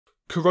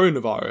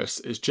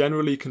Coronavirus is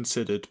generally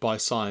considered by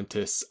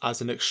scientists as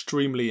an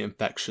extremely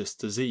infectious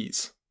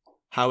disease.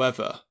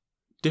 However,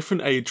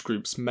 different age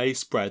groups may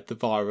spread the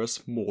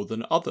virus more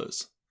than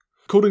others.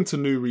 According to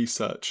new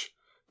research,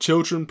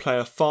 children play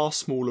a far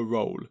smaller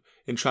role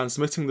in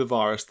transmitting the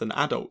virus than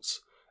adults,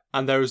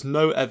 and there is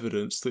no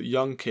evidence that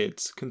young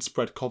kids can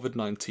spread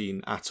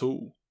COVID-19 at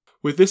all.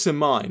 With this in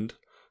mind,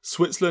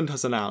 Switzerland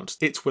has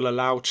announced it will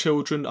allow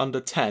children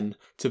under 10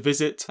 to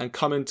visit and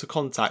come into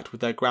contact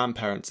with their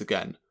grandparents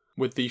again,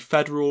 with the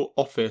Federal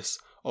Office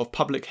of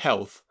Public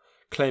Health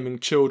claiming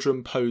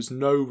children pose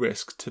no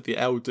risk to the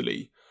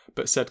elderly,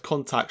 but said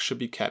contact should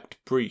be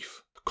kept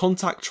brief.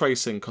 Contact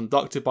tracing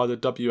conducted by the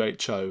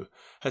WHO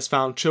has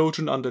found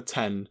children under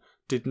 10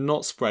 did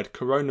not spread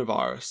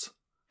coronavirus.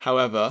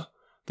 However,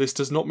 this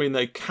does not mean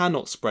they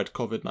cannot spread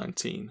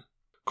COVID-19.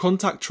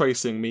 Contact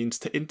tracing means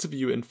to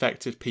interview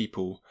infected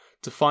people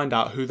to find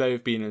out who they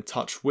have been in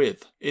touch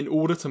with in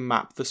order to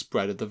map the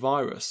spread of the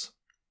virus.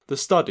 The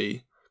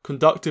study,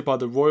 conducted by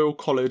the Royal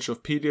College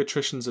of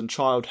Paediatricians and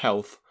Child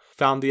Health,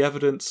 found the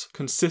evidence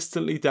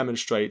consistently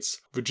demonstrates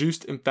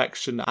reduced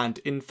infection and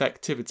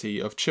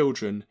infectivity of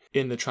children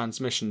in the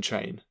transmission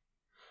chain.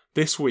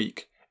 This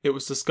week, it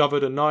was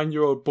discovered a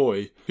 9-year-old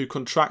boy who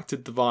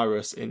contracted the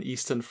virus in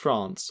eastern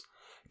France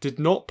did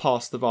not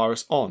pass the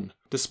virus on,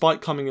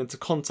 despite coming into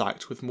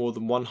contact with more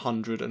than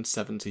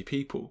 170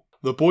 people.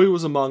 The boy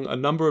was among a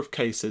number of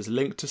cases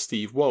linked to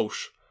Steve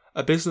Walsh,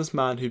 a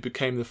businessman who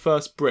became the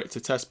first Brit to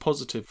test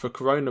positive for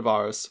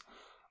coronavirus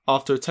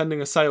after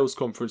attending a sales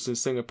conference in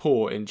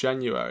Singapore in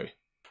January.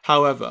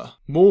 However,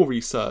 more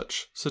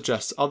research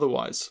suggests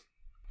otherwise.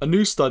 A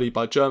new study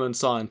by German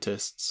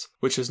scientists,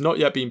 which has not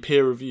yet been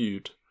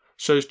peer-reviewed,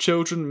 shows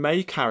children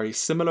may carry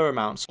similar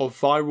amounts of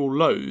viral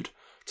load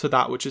to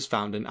that which is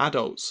found in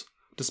adults,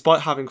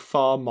 despite having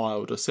far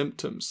milder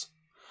symptoms.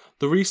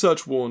 The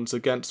research warns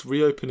against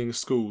reopening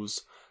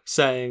schools,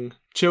 saying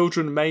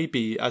children may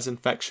be as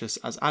infectious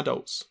as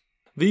adults.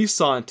 These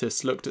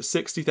scientists looked at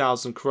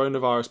 60,000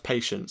 coronavirus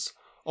patients,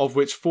 of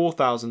which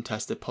 4,000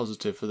 tested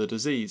positive for the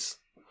disease.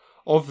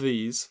 Of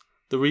these,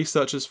 the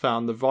researchers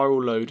found the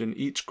viral load in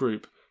each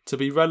group to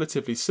be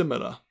relatively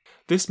similar.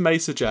 This may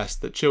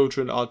suggest that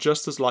children are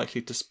just as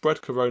likely to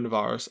spread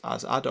coronavirus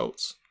as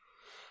adults.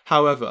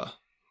 However,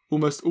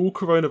 almost all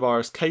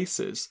coronavirus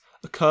cases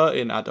occur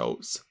in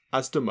adults,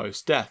 as do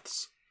most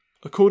deaths.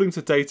 According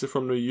to data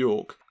from New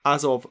York,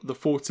 as of the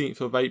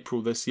 14th of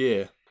April this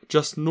year,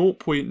 just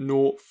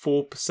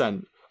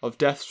 0.04% of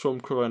deaths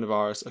from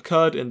coronavirus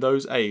occurred in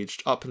those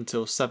aged up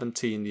until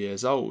 17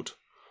 years old,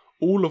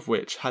 all of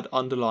which had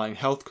underlying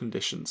health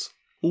conditions.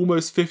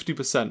 Almost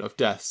 50% of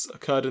deaths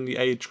occurred in the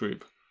age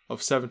group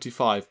of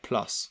 75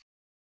 plus.